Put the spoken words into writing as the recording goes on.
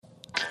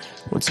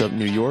What's up,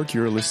 New York?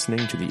 You're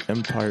listening to the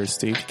Empire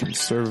State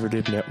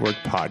Conservative Network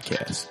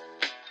podcast.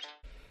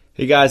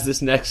 Hey guys,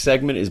 this next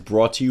segment is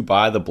brought to you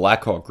by the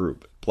Blackhawk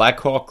Group.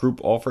 Blackhawk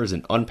Group offers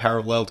an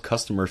unparalleled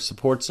customer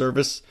support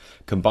service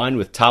combined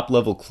with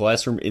top-level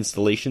classroom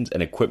installations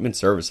and equipment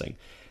servicing.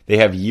 They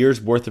have years'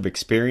 worth of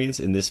experience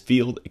in this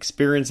field,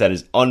 experience that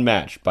is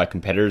unmatched by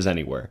competitors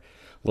anywhere.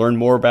 Learn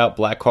more about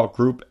Blackhawk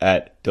Group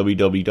at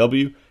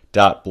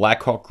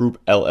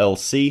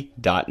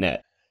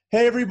www.blackhawkgroupllc.net.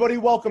 Hey everybody,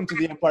 welcome to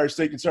the Empire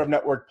State Conservative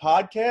Network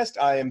podcast.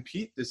 I am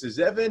Pete, this is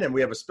Evan, and we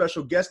have a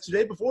special guest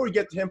today. Before we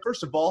get to him,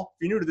 first of all,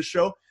 if you're new to the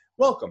show,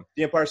 welcome.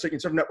 The Empire State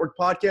Conservative Network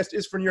podcast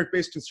is for New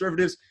York-based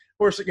conservatives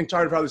who are sick and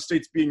tired of how the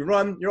state's being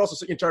run. You're also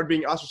sick and tired of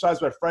being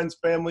ostracized by friends,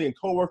 family, and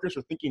coworkers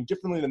for thinking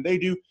differently than they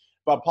do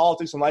about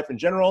politics and life in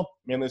general.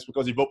 Mainly it's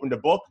because you've opened a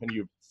book and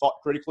you've thought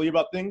critically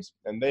about things,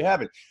 and they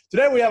haven't.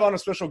 Today we have on a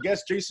special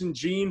guest, Jason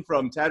Jean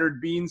from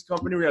Tattered Beans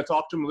Company. We're going to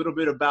talk to him a little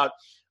bit about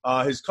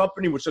his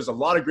company, which does a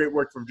lot of great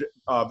work for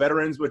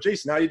veterans. But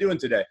Jason, how are you doing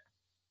today?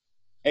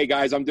 Hey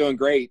guys, I'm doing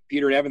great.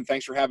 Peter and Evan,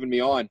 thanks for having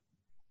me on.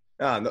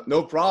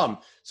 No problem.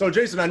 So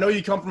Jason, I know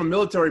you come from a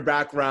military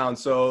background.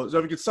 So if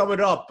you could sum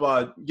it up,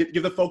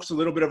 give the folks a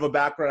little bit of a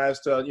background as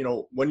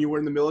to, when you were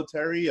in the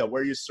military,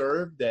 where you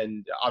served,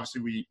 and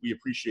obviously we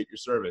appreciate your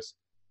service.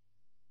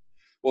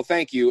 Well,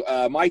 thank you.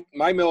 My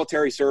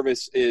military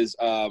service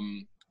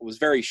was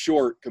very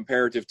short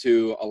comparative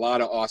to a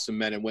lot of awesome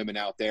men and women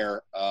out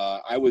there.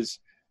 I was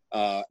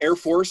Air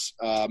Force,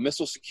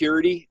 missile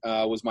security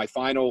was my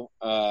final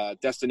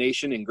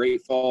destination in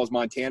Great Falls,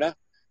 Montana.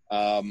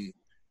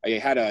 I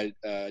had a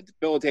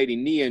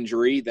debilitating knee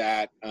injury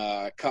that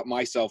cut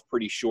myself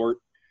pretty short,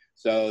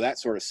 so that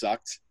sort of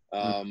sucked.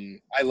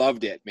 I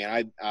loved it,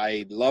 man.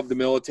 I loved the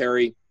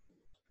military.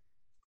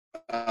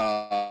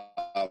 My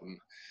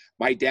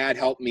dad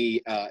helped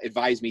me,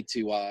 advise me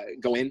to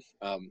go in.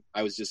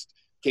 I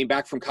came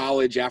back from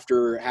college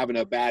after having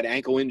a bad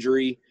ankle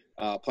injury,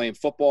 playing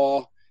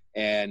football,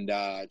 and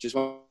just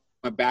went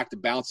back to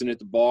bouncing at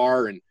the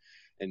bar and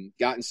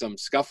got in some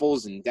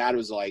scuffles, and Dad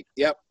was like,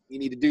 yep, you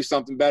need to do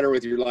something better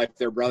with your life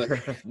there,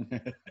 brother.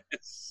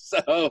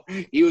 So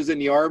he was in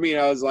the Army,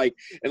 and I was like,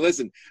 and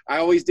listen, I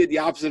always did the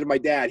opposite of my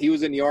dad. He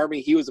was in the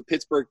Army. He was a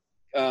Pittsburgh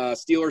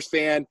Steelers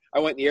fan. I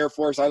went in the Air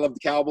Force. I loved the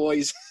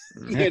Cowboys.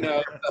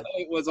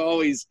 It was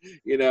always,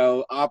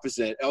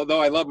 opposite.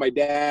 Although I love my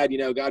dad,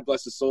 God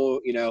bless his soul,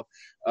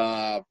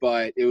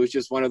 but it was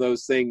just one of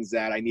those things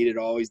that I needed to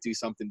always do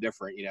something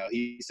different.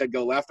 He said,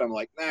 go left. I'm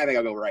like, I think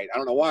I'll go right. I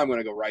don't know why I'm going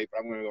to go right, but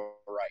I'm going to go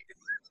right.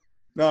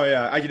 No,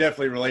 yeah, I can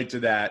definitely relate to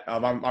that.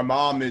 My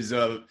mom is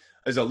a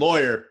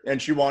lawyer,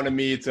 and she wanted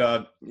me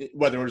to,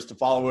 whether it was to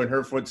follow in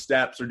her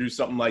footsteps or do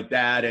something like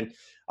that. And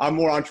I'm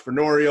more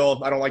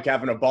entrepreneurial. I don't like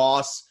having a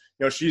boss.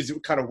 She's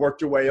kind of worked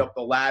her way up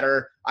the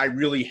ladder. I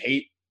really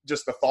hate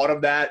just the thought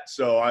of that.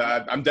 So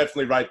I'm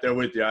definitely right there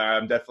with you.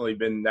 I'm definitely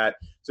been in that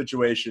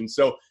situation.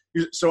 So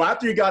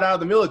after you got out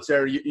of the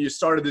military, you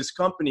started this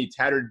company,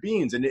 Tattered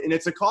Beans, and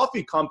it's a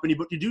coffee company,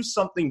 but you do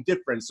something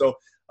different. So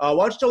why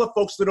don't you tell the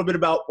folks a little bit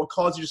about what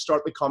caused you to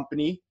start the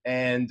company?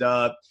 And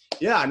I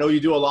know you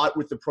do a lot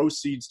with the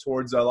proceeds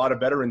towards a lot of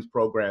veterans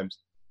programs.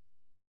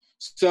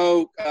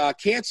 So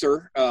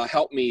cancer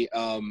helped me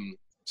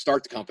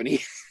start the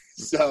company.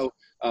 So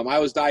I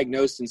was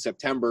diagnosed in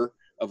September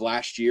of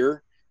last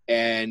year,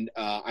 and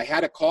I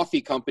had a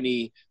coffee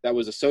company that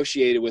was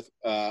associated with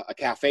a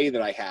cafe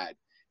that I had.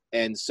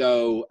 And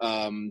so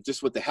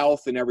just with the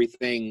health and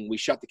everything, we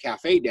shut the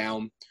cafe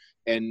down.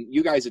 And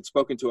you guys had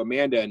spoken to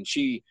Amanda, and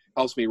she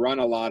helps me run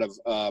a lot of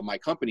my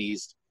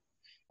companies.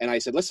 And I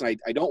said, listen,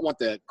 I don't want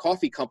the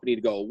coffee company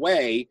to go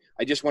away.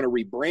 I just want to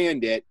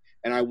rebrand it,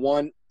 and I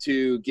want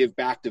to give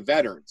back to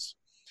veterans.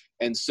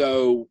 And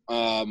so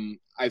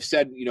I've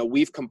said,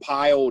 we've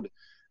compiled,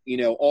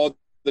 all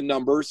the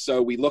numbers.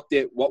 So we looked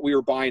at what we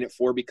were buying it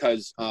for,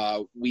 because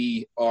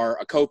we are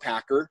a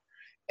co-packer.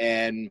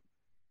 And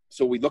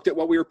so we looked at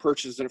what we were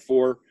purchasing it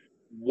for,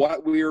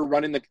 what we were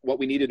what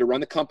we needed to run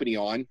the company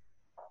on,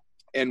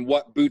 and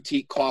what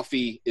boutique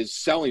coffee is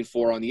selling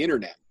for on the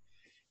internet.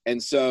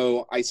 And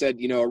so I said,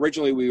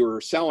 originally we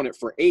were selling it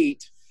for $8.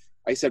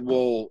 I said,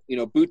 well,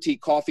 boutique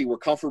coffee, we're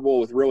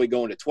comfortable with really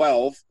going to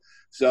 $12.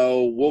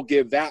 So we'll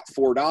give that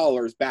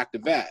 $4 back to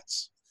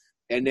vets.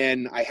 And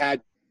then I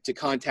had to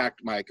contact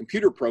my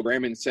computer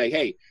program and say,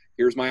 hey,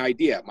 here's my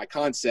idea, my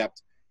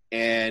concept.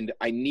 And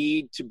I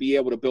need to be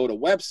able to build a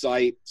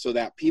website so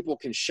that people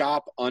can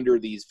shop under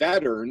these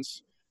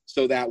veterans,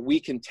 so that we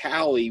can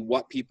tally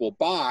what people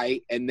buy,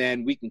 and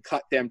then we can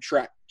cut them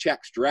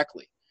checks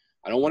directly.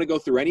 I don't want to go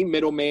through any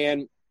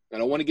middleman. I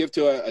don't want to give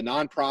to a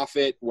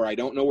nonprofit where I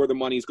don't know where the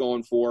money's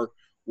going for.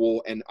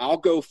 Well, and I'll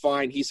go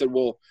find, he said,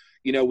 well,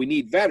 we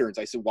need veterans.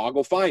 I said, well, I'll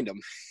go find them.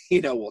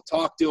 We'll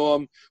talk to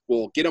them.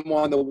 We'll get them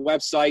on the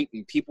website,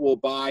 and people will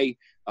buy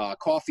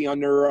coffee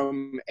under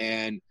them,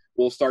 and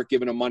we'll start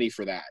giving them money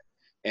for that.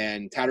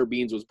 And Tattered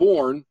Beans was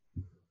born.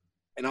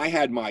 And I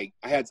had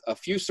a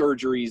few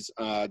surgeries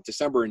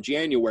December and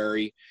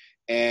January,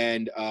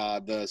 and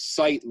the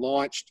site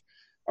launched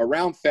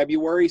around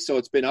February. So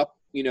it's been up,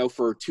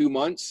 for 2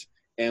 months.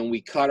 and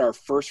we cut our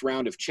first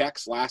round of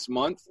checks last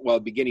month,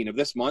 beginning of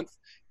this month,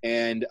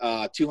 and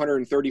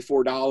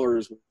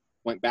 $234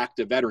 went back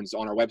to veterans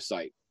on our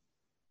website.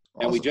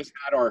 Awesome. And we just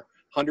had our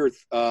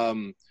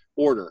 100th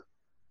order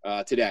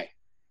today.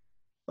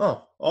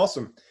 Oh,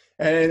 awesome.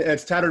 And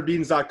it's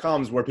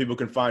tatteredbeans.com is where people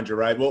can find you,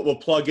 right? We'll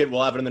plug it.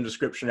 We'll have it in the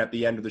description at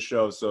the end of the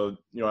show, so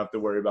you don't have to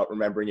worry about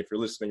remembering if you're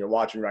listening or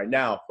watching right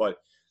now. But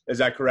is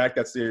that correct?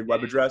 That's the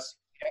web address?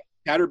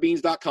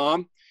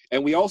 Tatteredbeans.com.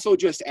 And we also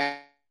just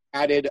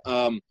added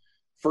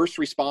first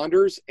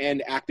responders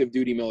and active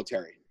duty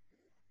military.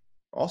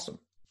 Awesome.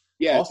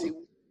 Yeah. Awesome.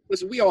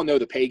 Listen, we all know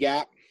the pay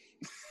gap,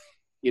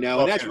 and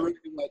that's really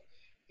what,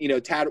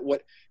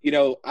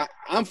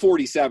 I'm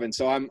 47,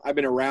 so I've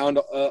been around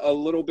a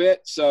little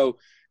bit. So,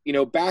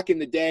 back in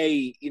the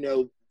day,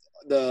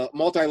 the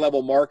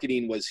multi-level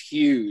marketing was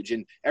huge,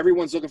 and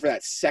everyone's looking for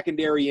that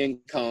secondary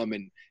income,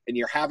 and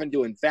you're having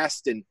to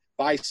invest and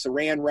buy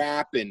saran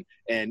wrap and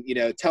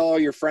tell all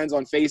your friends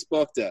on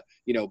Facebook to,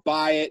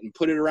 buy it and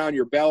put it around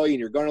your belly, and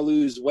you're going to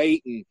lose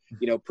weight. And,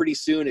 pretty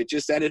soon it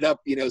just ended up,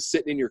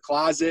 sitting in your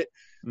closet.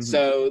 Mm-hmm.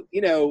 So,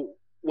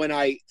 when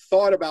I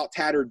thought about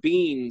Tattered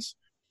Beans,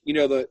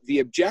 the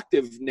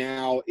objective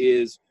now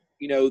is,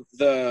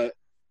 they're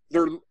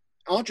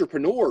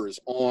entrepreneurs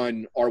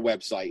on our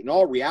website. In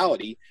all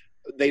reality,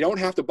 they don't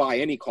have to buy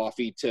any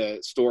coffee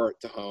to store it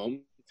to home.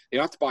 They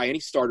don't have to buy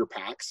any starter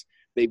packs.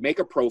 They make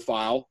a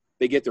profile.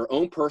 They get their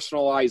own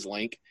personalized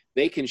link.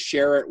 They can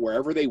share it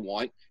wherever they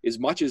want, as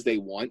much as they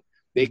want.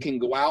 They can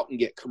go out and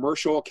get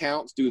commercial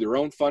accounts, do their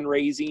own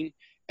fundraising,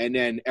 and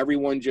then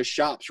everyone just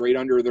shops right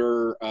under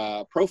their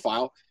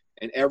profile.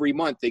 And every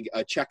month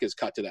a check is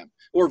cut to them,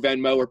 or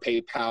Venmo or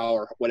PayPal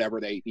or whatever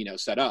they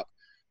set up.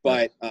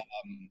 But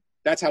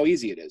that's how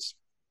easy it is.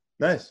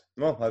 Nice.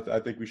 Well, I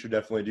think we should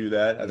definitely do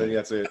that. I think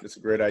that's a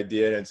great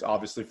idea, and it's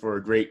obviously for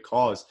a great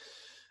cause.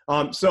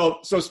 So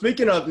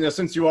speaking of,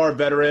 since you are a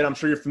veteran, I'm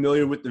sure you're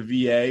familiar with the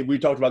VA. We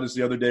talked about this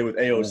the other day with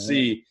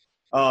AOC.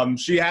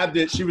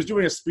 She was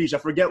doing a speech. I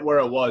forget where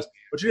it was,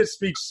 but she did a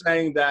speech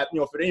saying that,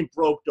 if it ain't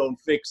broke, don't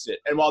fix it.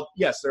 And while,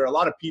 yes, there are a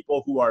lot of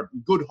people who are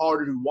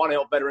good-hearted, who want to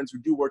help veterans, who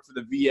do work for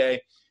the VA.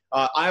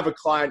 I have a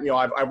client,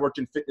 I've worked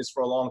in fitness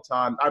for a long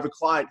time. I have a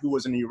client who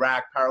was in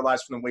Iraq,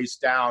 paralyzed from the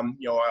waist down.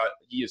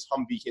 He is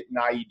Humvee hit an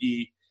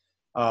IED.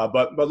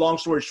 But long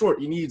story short,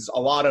 he needs a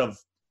lot of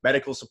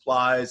medical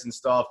supplies and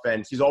stuff.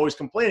 And he's always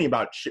complaining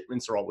about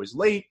shipments are always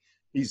late.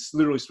 He's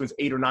literally spends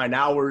 8 or 9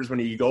 hours when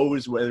he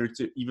goes, whether it's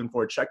even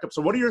for a checkup.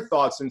 So what are your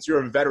thoughts, since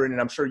you're a veteran, and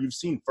I'm sure you've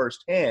seen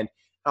firsthand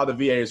how the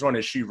VA is run?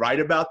 Is she right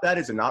about that?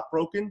 Is it not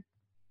broken?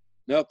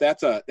 Nope.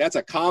 That's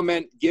a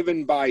comment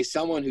given by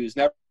someone who's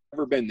never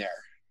been there.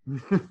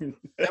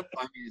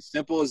 As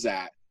simple as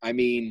that. I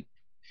mean,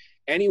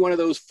 any one of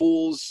those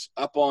fools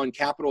up on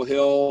Capitol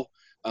Hill,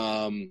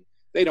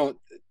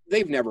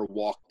 they've never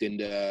walked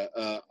into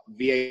a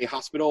VA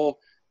hospital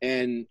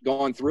and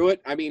gone through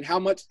it. I mean, how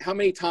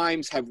many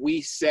times have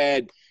we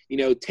said,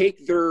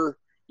 take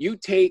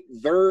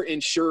their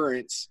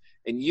insurance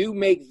and you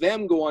make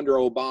them go under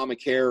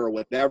Obamacare or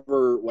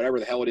whatever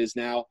the hell it is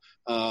now.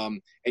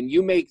 And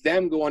you make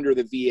them go under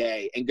the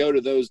VA and go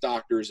to those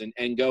doctors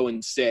and go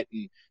and sit.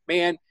 And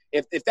man,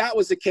 if that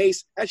was the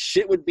case, that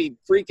shit would be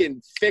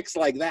freaking fixed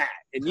like that.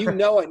 And it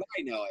and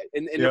I know it.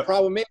 And The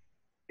problem is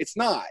it's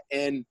not.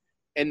 And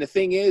the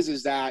thing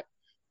is that,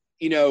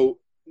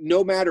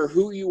 no matter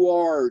who you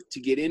are to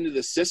get into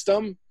the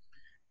system,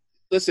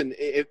 listen,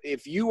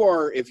 if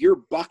you're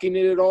bucking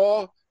it at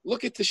all,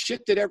 look at the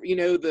shit that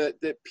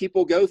that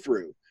people go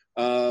through,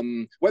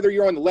 whether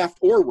you're on the left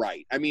or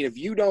right. I mean, if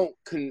you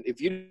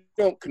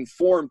don't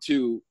conform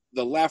to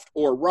the left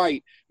or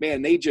right,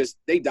 man, they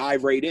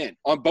dive right in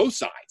on both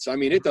sides. I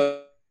mean, it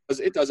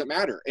doesn't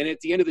matter. And at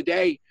the end of the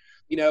day,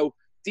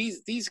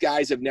 these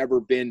guys have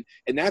never been,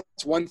 and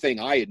that's one thing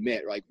I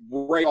admit, like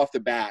right off the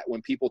bat,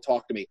 when people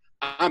talk to me,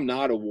 I'm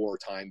not a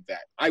wartime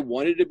vet. I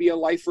wanted to be a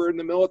lifer in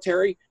the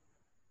military,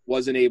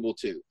 wasn't able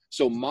to.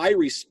 So my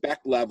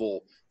respect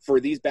level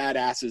for these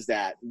badasses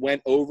that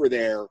went over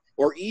there,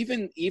 or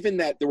even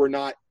that they were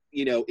not,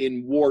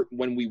 in war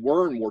when we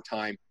were in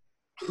wartime,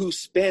 who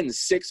spend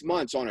 6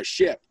 months on a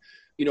ship,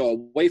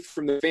 away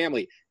from the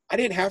family. I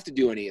didn't have to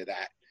do any of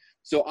that.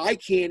 So I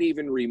can't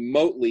even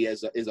remotely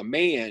as a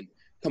man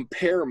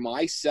compare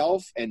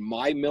myself and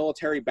my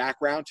military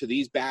background to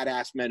these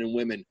badass men and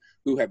women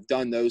who have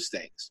done those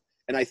things.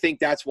 And I think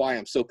that's why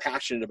I'm so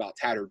passionate about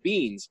Tattered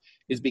Beans,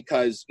 is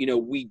because,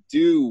 we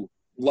do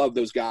love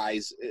those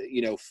guys,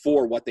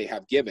 for what they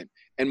have given.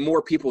 And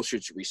more people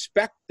should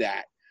respect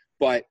that.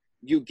 But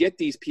you get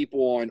these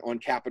people on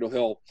Capitol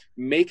Hill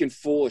making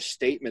foolish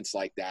statements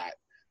like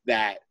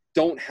that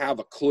don't have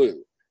a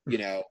clue.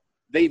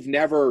 They've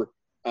never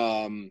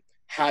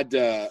had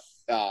to,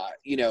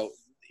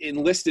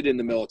 enlisted in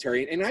the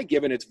military, and I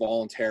given it's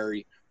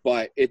voluntary,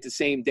 but at the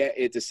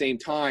same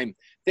time,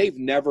 they've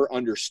never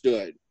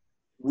understood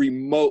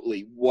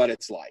remotely what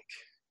it's like.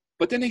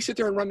 But then they sit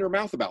there and run their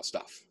mouth about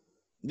stuff.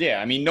 Yeah,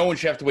 I mean, no one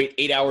should have to wait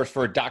 8 hours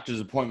for a doctor's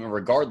appointment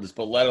regardless,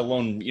 but let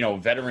alone,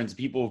 veterans,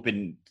 people who've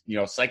been,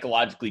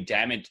 psychologically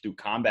damaged through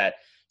combat,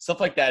 Stuff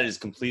like that is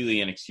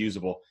completely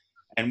inexcusable.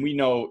 And we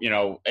know,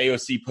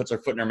 AOC puts her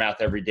foot in her mouth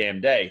every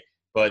damn day.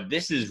 But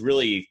this is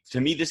really,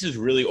 to me, this is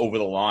really over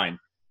the line.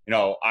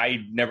 I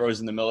never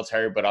was in the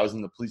military, but I was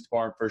in the police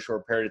department for a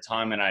short period of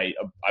time. And I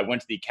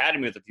went to the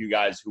academy with a few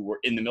guys who were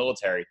in the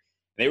military.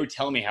 They were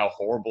telling me how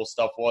horrible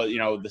stuff was,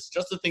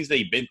 just the things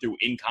they've been through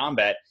in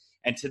combat.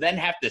 And to then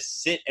have to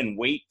sit and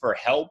wait for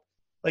help,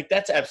 like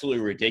that's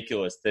absolutely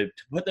ridiculous. To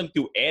put them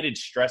through added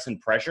stress and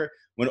pressure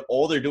when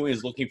all they're doing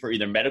is looking for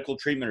either medical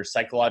treatment or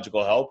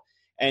psychological help.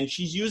 And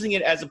she's using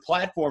it as a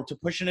platform to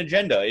push an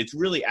agenda. It's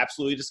really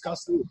absolutely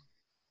disgusting.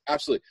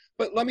 Absolutely.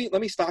 But let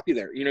me stop you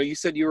there. You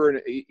said you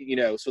were,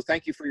 so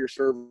thank you for your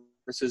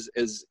services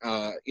as,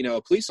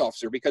 a police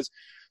officer, because,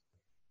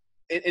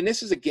 and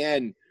this is,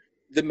 again,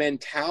 the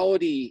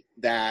mentality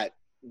that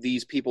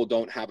these people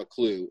don't have a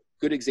clue.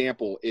 Good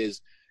example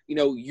is,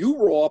 you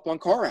roll up on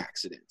car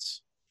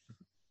accidents.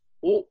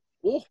 Well,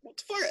 what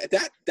the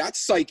fuck? That's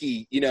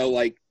psyche,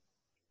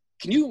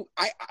 can you,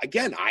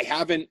 I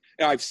haven't,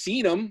 I've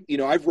seen them,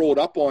 I've rolled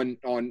up on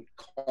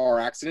car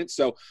accidents.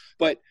 So,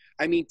 but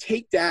I mean,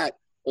 take that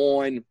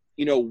on,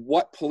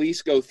 what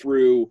police go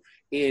through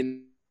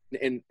I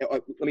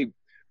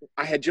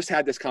had just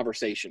had this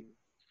conversation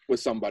with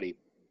somebody.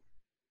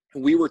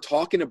 We were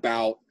talking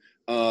about,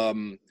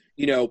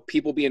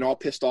 people being all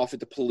pissed off at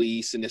the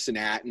police and this and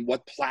that, and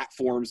what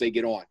platforms they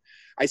get on.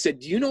 I said,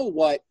 do you know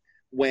what,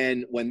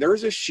 when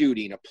there's a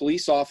shooting, a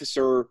police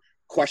officer,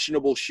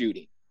 questionable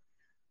shooting,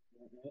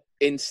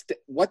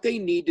 what they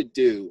need to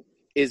do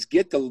is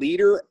get the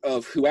leader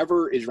of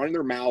whoever is running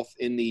their mouth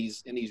in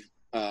these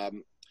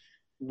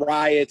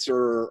riots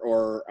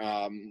or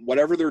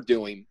whatever they're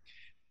doing,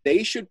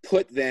 they should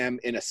put them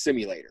in a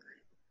simulator.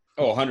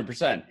 Oh,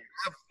 100%.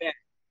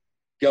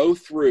 Go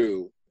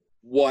through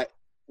what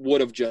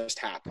would have just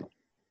happened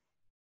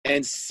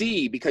and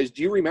see, because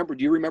do you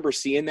remember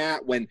seeing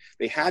that when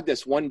they had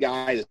this one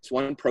guy, this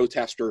one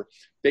protester,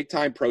 big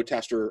time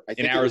protester, I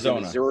think in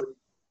Arizona,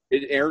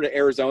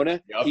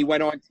 Arizona. Yep. He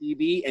went on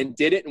TV and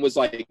did it and was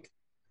like,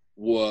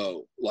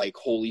 whoa, like,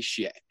 holy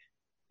shit.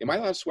 Am I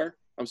allowed to swear?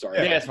 I'm sorry.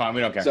 Yeah, it's fine. We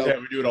don't care. Yeah,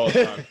 we do it all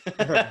the time.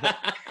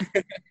 I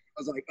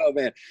was like, oh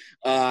man.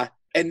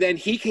 And then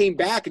he came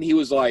back and he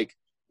was like,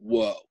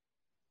 whoa,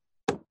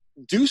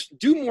 do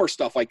more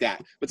stuff like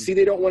that. But see,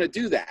 they don't want to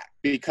do that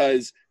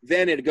because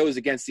then it goes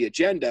against the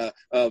agenda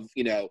of,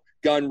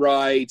 gun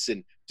rights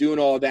and doing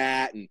all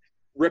that and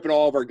ripping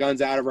all of our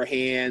guns out of our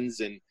hands.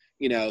 And,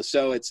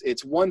 so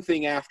it's one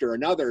thing after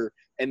another.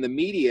 And the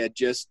media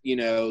just,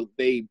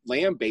 they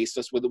lambaste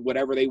us with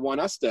whatever they want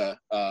us to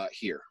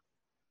hear.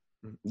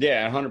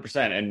 Yeah,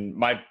 100%. And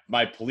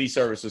my police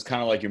service was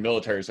kind of like your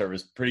military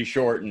service, pretty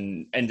short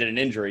and ended in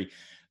injury.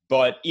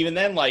 But even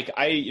then,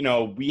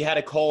 we had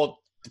a call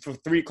for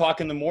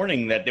 3:00 in the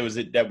morning that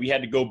that we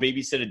had to go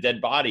babysit a dead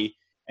body,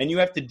 and you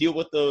have to deal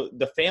with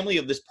the family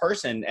of this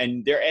person,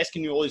 and they're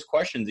asking you all these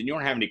questions, and you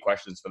don't have any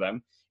questions for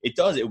them.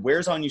 It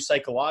wears on you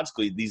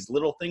psychologically, these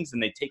little things,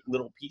 and they take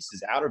little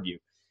pieces out of you.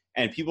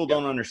 And people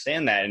don't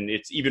understand that. And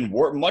it's even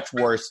much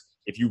worse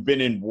if you've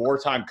been in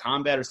wartime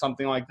combat or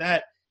something like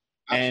that.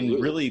 Absolutely.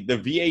 And really, the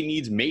VA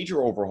needs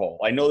major overhaul.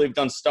 I know they've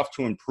done stuff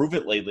to improve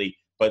it lately,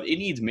 but it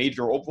needs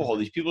major overhaul.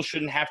 These people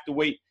shouldn't have to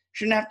wait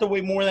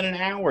more than an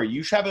hour.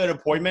 You should have an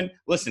appointment.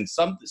 Listen,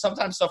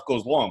 sometimes stuff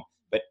goes long,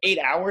 but 8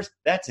 hours,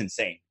 that's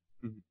insane.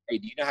 Hey,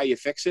 do you know how you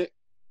fix it?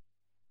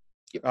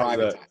 You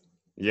privatize.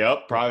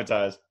 Yep,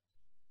 privatize.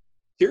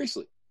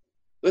 Seriously.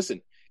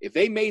 Listen, if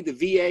they made the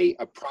VA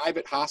a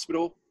private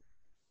hospital,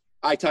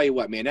 I tell you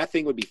what, man, that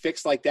thing would be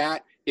fixed like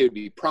that. It would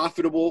be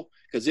profitable,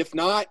 because if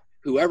not,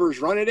 whoever's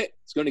running it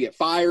is going to get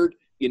fired.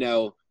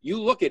 You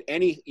look at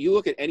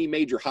any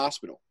major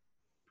hospital,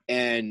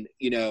 and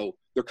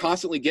they're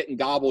constantly getting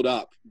gobbled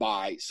up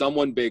by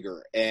someone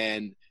bigger,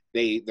 and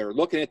they're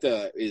looking at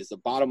is the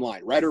bottom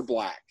line, red or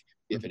black.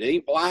 If it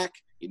ain't black,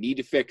 you need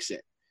to fix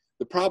it.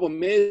 The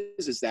problem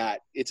is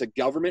that it's a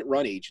government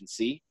run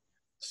agency,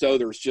 so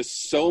there's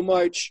just so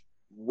much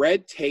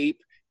red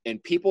tape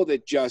and people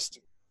that just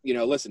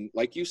listen,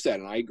 like you said,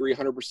 and I agree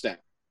 100%.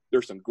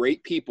 There's some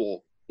great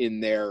people in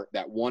there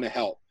that want to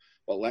help,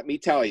 but let me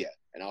tell you,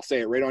 and I'll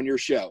say it right on your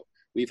show,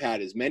 we've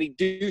had as many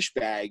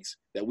douchebags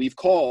that we've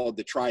called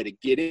to try to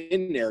get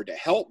in there to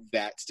help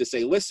vets, to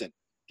say, listen,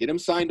 get them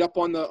signed up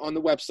on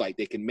the website.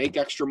 They can make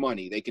extra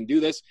money. They can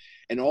do this.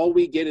 And all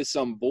we get is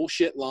some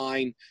bullshit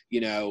line,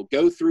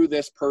 go through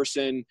this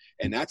person,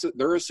 and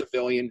they're a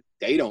civilian.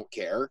 They don't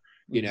care,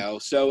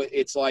 so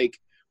it's like,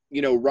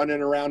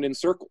 running around in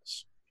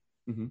circles.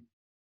 Mm-hmm.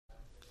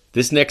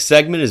 This next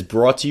segment is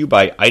brought to you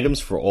by Items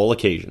for All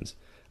Occasions.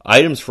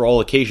 Items for All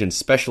Occasions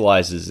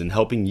specializes in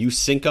helping you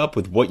sync up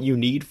with what you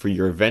need for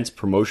your event's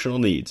promotional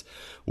needs.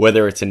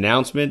 Whether it's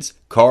announcements,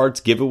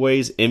 cards,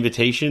 giveaways,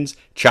 invitations,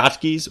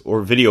 tchotchkes,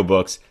 or video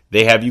books,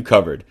 they have you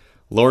covered.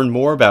 Learn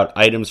more about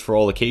Items for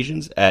All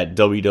Occasions at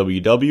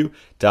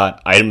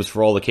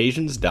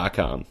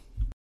www.itemsforalloccasions.com.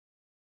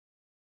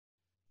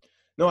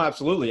 No,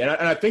 absolutely. And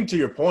I think to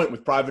your point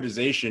with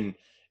privatization,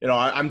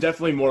 I'm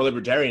definitely more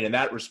libertarian in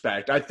that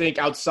respect. I think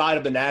outside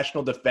of the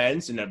national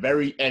defense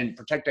and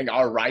protecting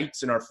our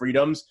rights and our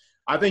freedoms,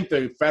 I think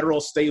the federal,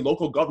 state,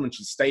 local government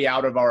should stay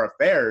out of our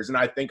affairs. And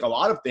I think a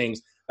lot of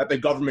things that the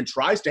government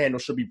tries to handle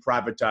should be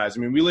privatized.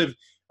 I mean, we live.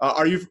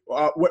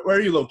 Where are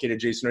you located,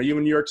 Jason? Are you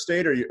in New York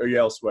State or are you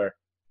elsewhere?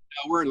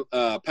 No, we're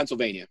in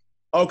Pennsylvania.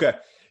 Okay.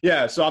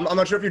 Yeah. So I'm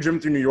not sure if you've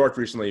driven through New York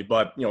recently,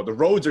 but the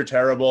roads are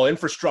terrible.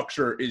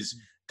 Infrastructure is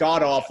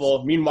god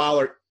awful.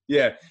 Meanwhile,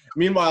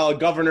 a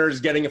governor is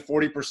getting a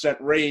 40%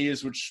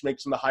 raise, which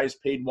makes him the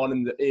highest paid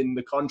one in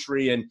the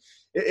country. And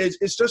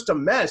it's just a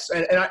mess.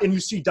 And you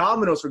see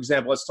Domino's, for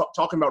example, let's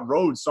talking about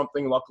roads,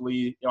 something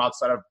luckily,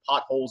 outside of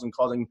potholes and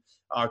causing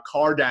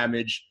car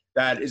damage,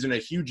 that isn't a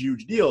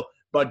huge deal.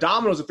 But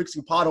Domino's are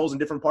fixing potholes in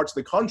different parts of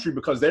the country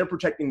because they're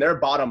protecting their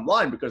bottom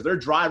line, because their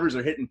drivers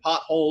are hitting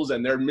potholes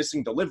and they're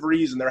missing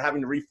deliveries and they're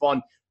having to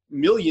refund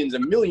millions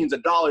and millions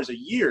of dollars a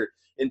year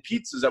in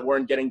pizzas that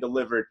weren't getting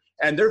delivered.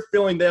 And they're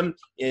filling them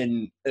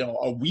in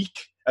a week,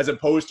 as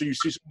opposed to you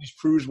see some of these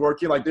crews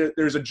working. Like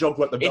there's a joke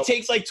about it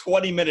takes like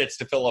 20 minutes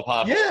to fill a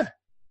pothole. Yeah.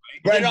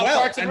 Right.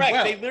 Parks and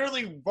Rec. They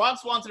literally, Ron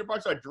Swanson at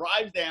Parks and Rec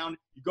drives down,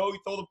 you go, you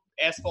throw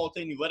the asphalt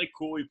in, you let it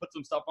cool, you put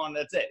some stuff on,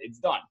 that's it. It's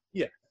done.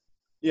 Yeah.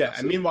 Yeah,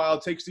 and meanwhile,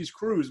 it takes these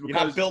crews because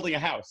you're not building a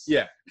house.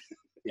 Yeah.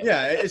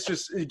 Yeah, it's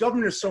just the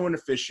government is so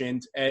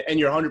inefficient, and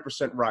you're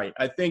 100% right.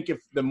 I think if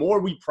the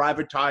more we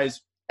privatize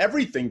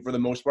everything for the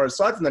most part,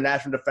 aside from the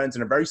national defense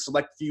and a very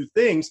select few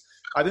things,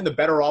 I think the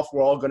better off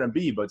we're all going to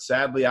be. But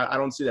sadly, I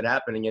don't see that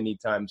happening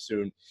anytime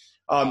soon.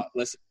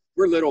 Listen,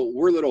 we're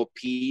little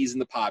peas in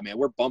the pod, man.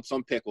 We're bumps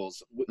on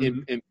pickles.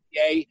 In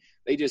PA,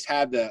 they just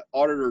had the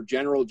Auditor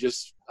General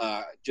just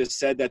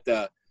said that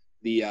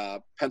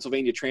the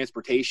Pennsylvania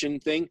transportation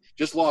thing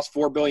just lost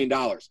 $4 billion.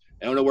 I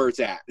don't know where it's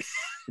at.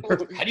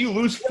 How do you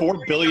lose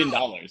 $4 billion?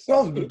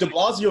 Well, de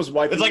Blasio's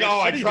wife. It's like,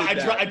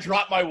 I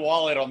dropped my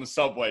wallet on the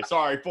subway.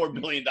 Sorry,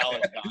 $4 billion gone.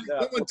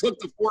 Someone took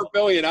the $4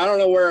 billion. I don't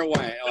know where it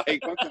went.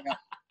 Like,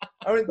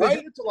 I mean, they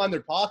did it to line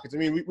their pockets. I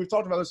mean, we've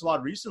talked about this a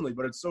lot recently,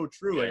 but it's so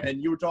true. Yeah.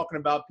 And you were talking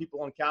about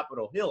people on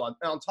Capitol Hill.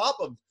 On top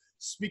of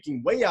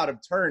speaking way out of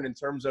turn in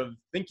terms of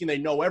thinking they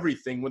know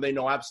everything when they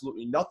know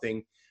absolutely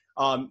nothing,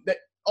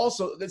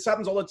 also, this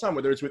happens all the time,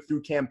 whether it's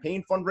through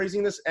campaign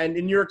fundraising this. And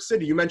in New York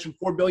City, you mentioned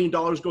 $4 billion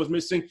goes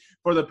missing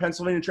for the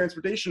Pennsylvania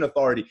Transportation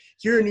Authority.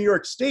 Here in New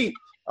York State,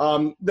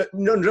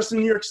 just in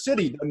New York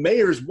City, the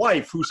mayor's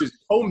wife, who's his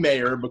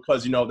co-mayor,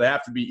 because, they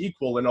have to be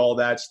equal and all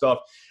that stuff,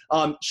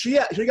 she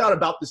got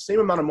about the same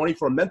amount of money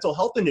for a mental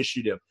health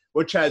initiative,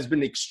 which has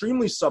been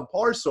extremely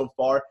subpar so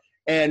far.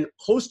 And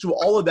close to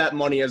all of that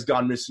money has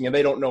gone missing, and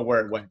they don't know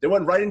where it went. They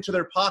went right into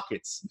their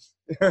pockets.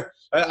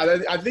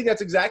 I think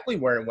that's exactly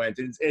where it went.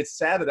 It's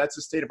sad that that's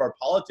the state of our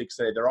politics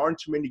today. There aren't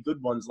too many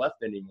good ones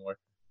left anymore.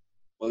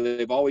 Well,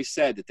 they've always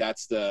said that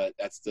that's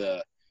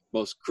the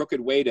most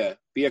crooked way to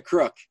be a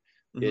crook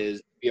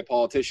is be a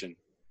politician.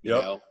 You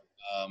know,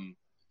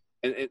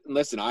 and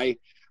listen, I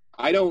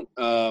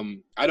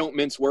don't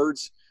mince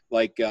words.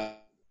 Like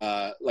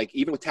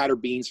even with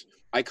Tattered Beans,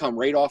 I come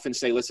right off and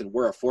say, listen,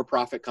 we're a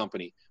for-profit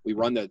company. We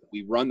run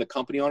the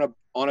company on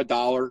a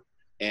dollar,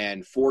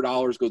 and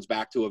 $4 goes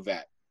back to a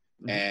vet.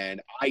 Mm-hmm.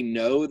 And I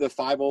know the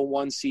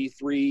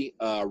 501c3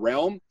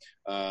 realm.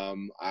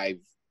 I've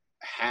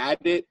had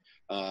it.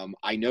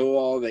 I know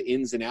all the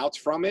ins and outs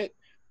from it,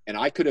 and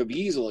I could have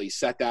easily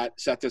set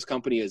this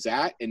company as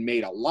that and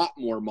made a lot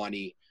more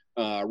money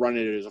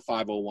running it as a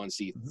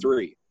 501c3.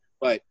 Mm-hmm.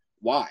 But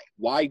why?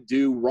 Why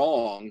do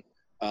wrong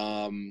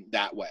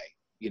that way?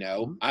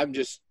 Mm-hmm.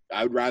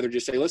 I would rather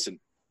just say,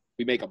 listen,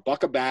 we make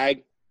 $1 a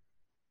bag.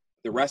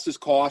 The rest is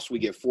cost. We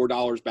get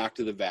 $4 back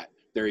to the vet.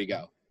 There you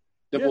go.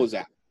 Simple as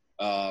that.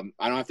 I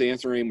don't have to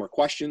answer any more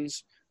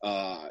questions.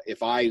 If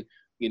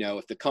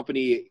the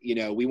company,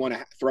 we want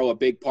to throw a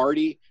big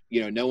party,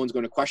 no one's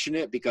going to question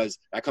it because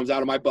that comes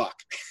out of my buck.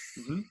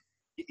 Mm-hmm.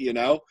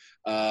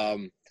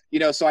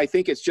 So I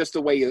think it's just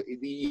the way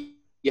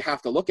you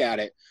have to look at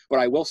it. But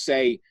I will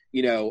say,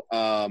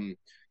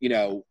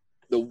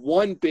 the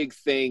one big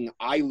thing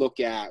I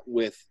look at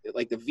with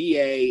like the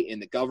VA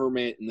and the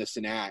government and this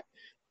and that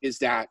is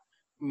that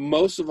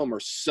most of them are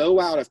so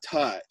out of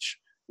touch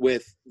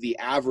with the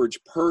average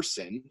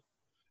person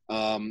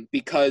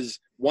because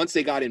once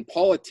they got in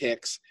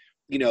politics,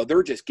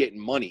 they're just getting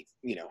money,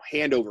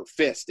 hand over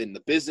fist, and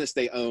the business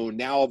they own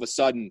now all of a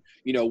sudden,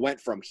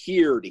 went from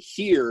here to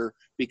here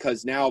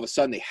because now all of a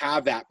sudden they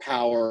have that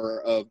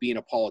power of being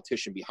a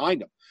politician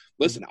behind them.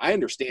 Listen, I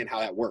understand how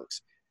that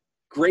works.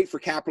 Great for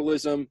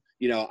capitalism.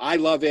 I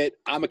love it.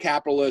 I'm a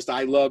capitalist.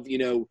 I love,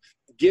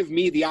 give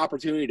me the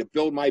opportunity to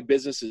build my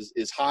business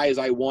as high as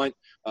I want.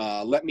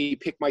 Let me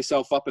pick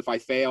myself up if I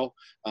fail.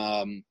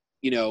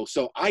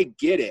 So I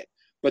get it.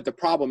 But the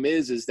problem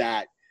is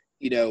that,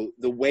 the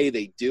way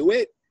they do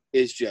it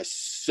is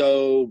just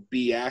so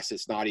BS.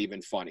 It's not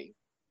even funny.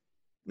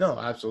 No,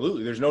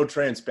 absolutely. There's no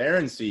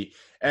transparency.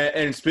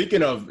 And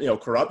speaking of,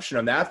 corruption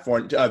on that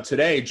front,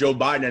 today, Joe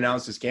Biden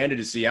announced his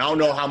candidacy. I don't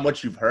know how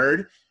much you've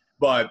heard,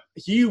 but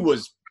he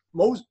was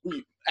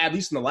at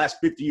least in the last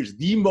 50 years,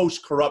 the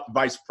most corrupt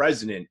vice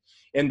president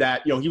in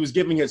that, he was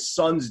giving his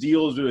sons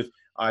deals with,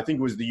 I think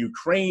it was the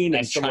Ukraine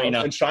and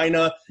China. And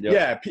China.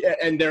 Yep. Yeah.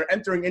 And they're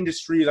entering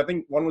industries. I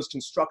think one was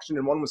construction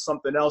and one was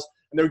something else.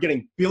 And they're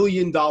getting $1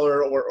 billion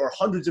or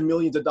hundreds of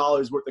millions of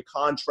dollars worth of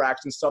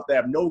contracts and stuff they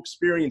have no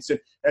experience in.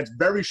 That's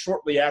very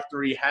shortly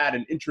after he had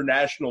an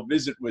international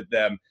visit with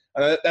them.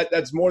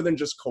 That's more than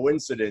just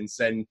coincidence.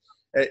 And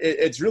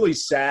it's really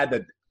sad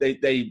that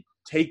they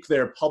take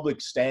their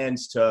public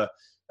stance to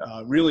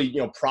really,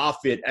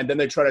 profit, and then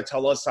they try to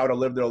tell us how to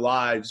live their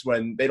lives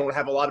when they don't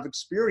have a lot of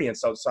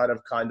experience outside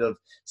of kind of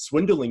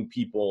swindling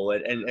people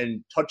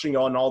and touching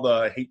on all the,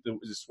 I hate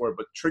this word,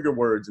 but trigger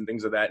words and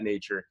things of that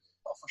nature.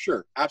 Oh, for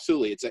sure.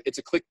 Absolutely. It's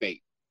a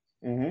clickbait.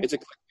 Mm-hmm. It's a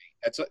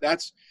clickbait.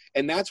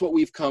 That's what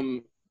we've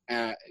come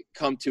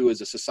to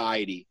as a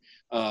society.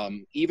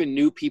 Even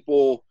new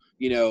people,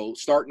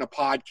 starting a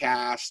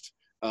podcast,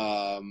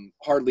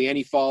 hardly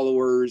any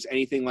followers,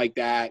 anything like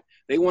that.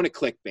 They want to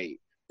clickbait.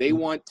 They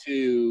want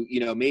to,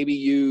 maybe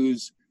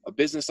use a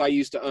business I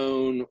used to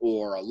own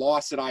or a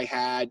loss that I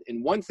had.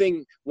 And one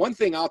thing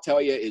I'll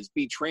tell you is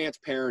be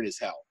transparent as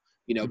hell,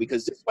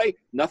 because this way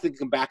nothing can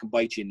come back and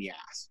bite you in the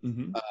ass.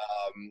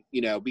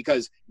 Mm-hmm.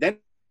 Because then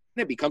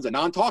it becomes a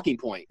non-talking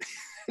point.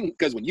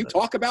 Because when you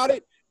talk about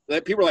it,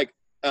 people are like,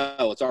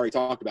 oh, it's already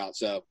talked about,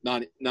 so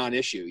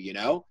non-issue,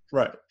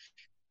 Right.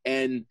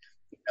 And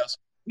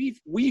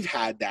we've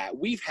had that.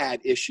 We've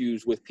had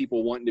issues with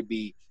people wanting to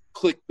be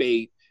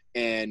clickbait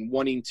and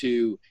wanting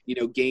to,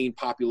 gain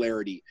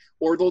popularity,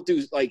 or they'll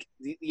do like,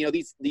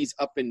 these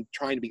up and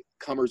trying to be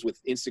comers with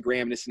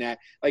Instagram and this and that.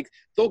 Like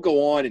they'll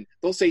go on and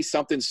they'll say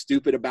something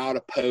stupid about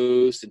a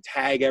post and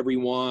tag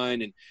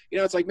everyone. And,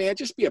 it's like, man,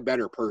 just be a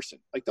better person.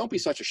 Like, don't be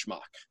such a schmuck.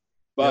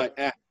 But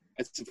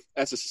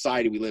that's a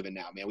society we live in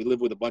now, man. We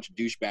live with a bunch of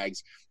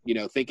douchebags,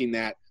 thinking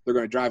that they're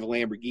going to drive a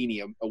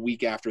Lamborghini a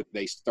week after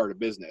they start a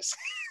business.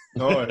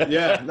 Oh,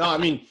 yeah. No, I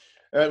mean,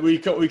 we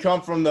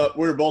come from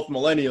we're both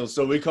millennials,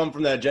 so we come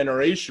from that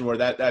generation where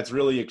that's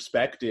really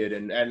expected.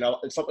 And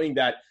it's something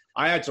that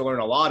I had to learn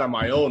a lot on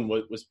my own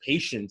was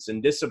patience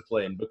and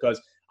discipline,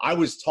 because I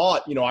was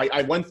taught,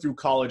 I went through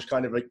college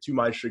kind of like to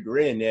my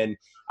chagrin, and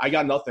I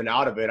got nothing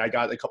out of it. I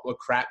got a couple of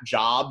crap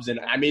jobs, and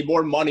I made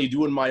more money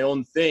doing my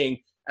own thing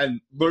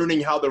and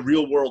learning how the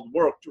real world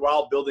worked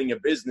while building a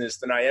business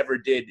than I ever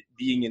did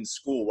being in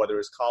school, whether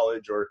it's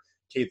college or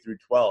K through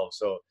 12.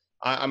 So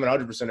I'm in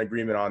 100%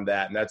 agreement on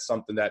that, and that's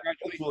something that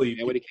hopefully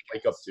people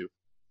wake up to.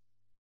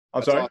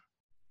 I'm sorry?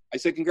 I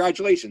said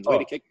congratulations. Way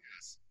to kick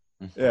ass.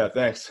 Yeah,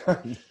 thanks.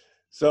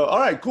 So, all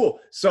right, cool.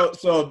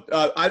 So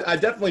I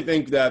definitely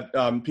think that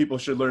people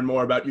should learn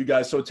more about you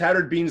guys. So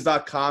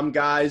tatteredbeans.com,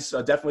 guys,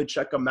 definitely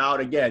check them out.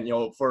 Again,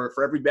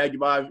 for every bag you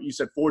buy, you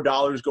said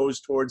 $4 goes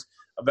towards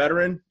a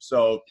veteran.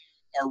 So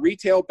our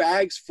retail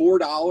bags,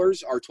 $4,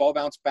 our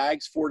 12-ounce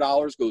bags,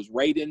 $4 goes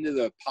right into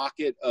the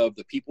pocket of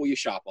the people you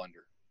shop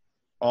under.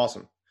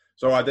 Awesome.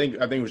 So I think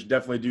we should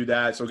definitely do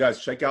that. So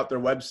guys, check out their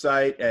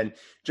website. And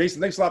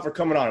Jason, thanks a lot for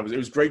coming on. It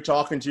was great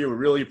talking to you. We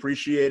really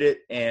appreciate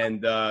it.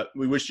 And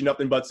we wish you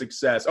nothing but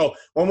success. Oh,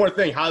 one more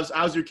thing.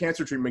 How's your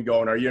cancer treatment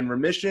going? Are you in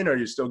remission, or are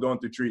you still going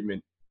through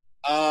treatment?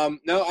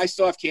 No, I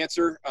still have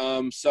cancer.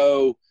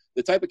 So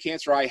the type of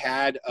cancer I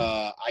had,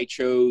 I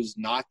chose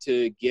not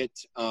to get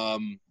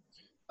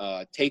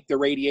take the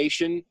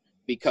radiation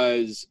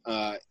because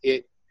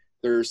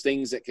there's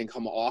things that can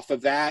come off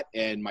of that.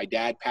 And my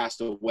dad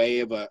passed away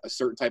of a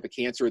certain type of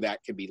cancer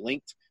that can be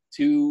linked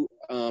to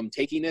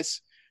taking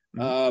this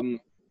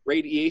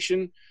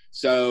radiation.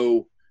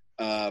 So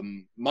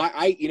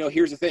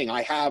here's the thing.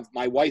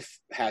 My wife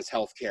has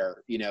healthcare,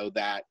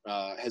 that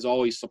has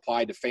always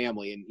supplied the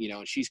family,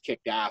 and, she's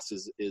kicked ass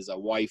as a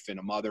wife and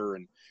a mother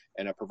and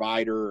a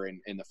provider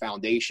and the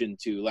foundation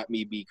to let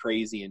me be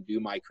crazy and do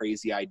my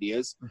crazy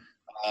ideas.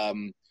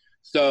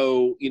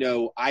 So,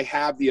 I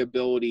have the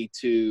ability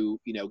to,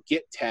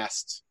 get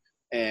tests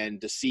and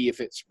to see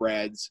if it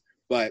spreads.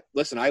 But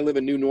listen, I live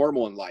a new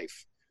normal in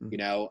life.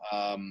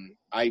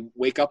 I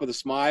wake up with a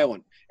smile,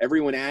 and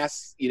everyone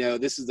asks,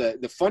 this is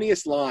the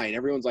funniest line.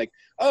 Everyone's like,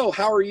 "Oh,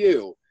 how are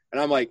you?"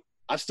 And I'm like,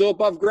 "I'm still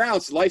above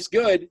ground, so life's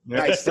good." And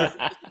I still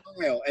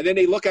smile. And then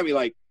they look at me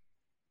like,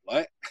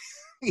 "What?"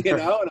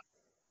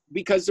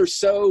 Because they're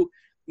so,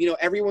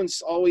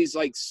 everyone's always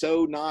like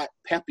so not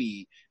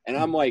peppy. And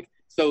I'm like,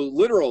 so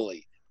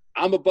literally,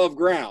 I'm above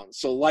ground,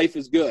 so life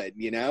is good,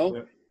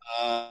 Yeah.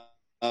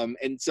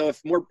 And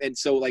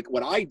so like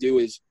what I do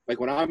is,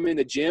 like when I'm in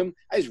the gym,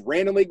 I just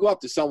randomly go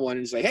up to someone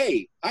and say,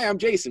 "Hey, hi, I'm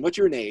Jason. What's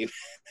your name?"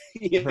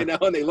 And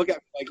they look at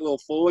me like a little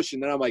foolish,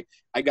 and then I'm like,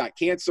 "I got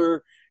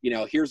cancer.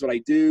 Here's what I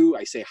do."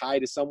 I say hi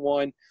to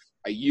someone.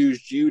 I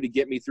used you to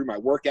get me through my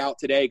workout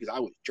today because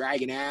I was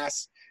dragging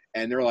ass,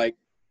 and they're like,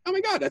 "Oh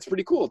my God, that's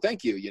pretty cool.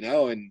 Thank you."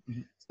 And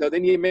so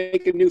then you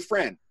make a new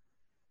friend.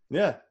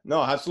 Yeah,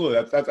 no,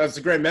 absolutely. That's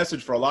a great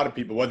message for a lot of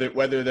people,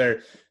 whether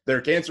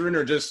they're cancer-ridden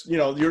or just,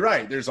 you're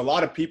right. There's a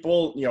lot of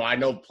people, I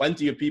know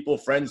plenty of people,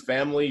 friends,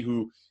 family,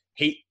 who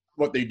hate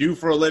what they do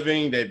for a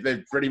living.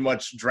 They pretty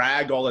much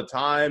drag all the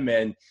time.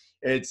 And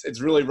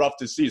it's really rough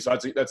to see. So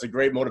that's a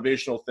great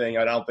motivational thing.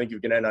 I don't think you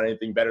can end on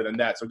anything better than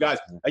that. So guys,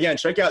 again,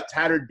 check out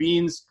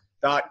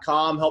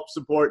tatteredbeans.com. Help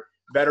support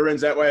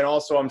veterans that way. And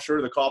also, I'm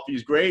sure the coffee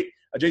is great.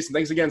 Jason,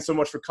 thanks again so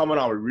much for coming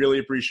on. We really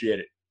appreciate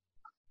it.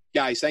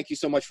 Guys, thank you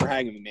so much for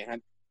hanging with me,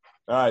 man.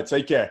 All right,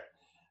 take care.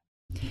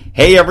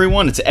 Hey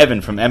everyone, it's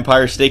Evan from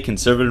Empire State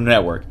Conservative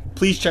Network.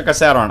 Please check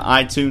us out on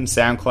iTunes,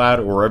 SoundCloud,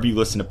 or wherever you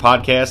listen to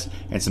podcasts,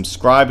 and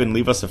subscribe and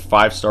leave us a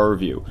 5-star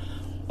review.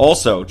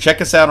 Also,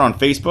 check us out on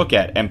Facebook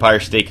at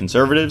Empire State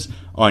Conservatives,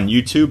 on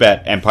YouTube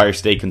at Empire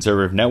State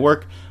Conservative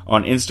Network,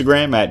 on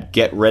Instagram at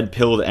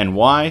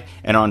GetRedPilledNY,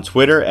 and on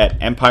Twitter at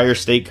Empire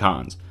State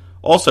Cons.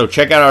 Also,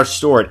 check out our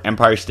store at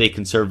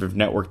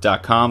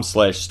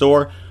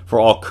EmpireStateConservativeNetwork.com/store for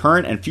all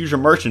current and future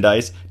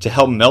merchandise to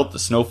help melt the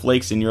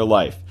snowflakes in your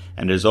life.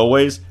 And as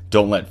always,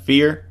 don't let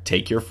fear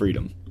take your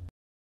freedom.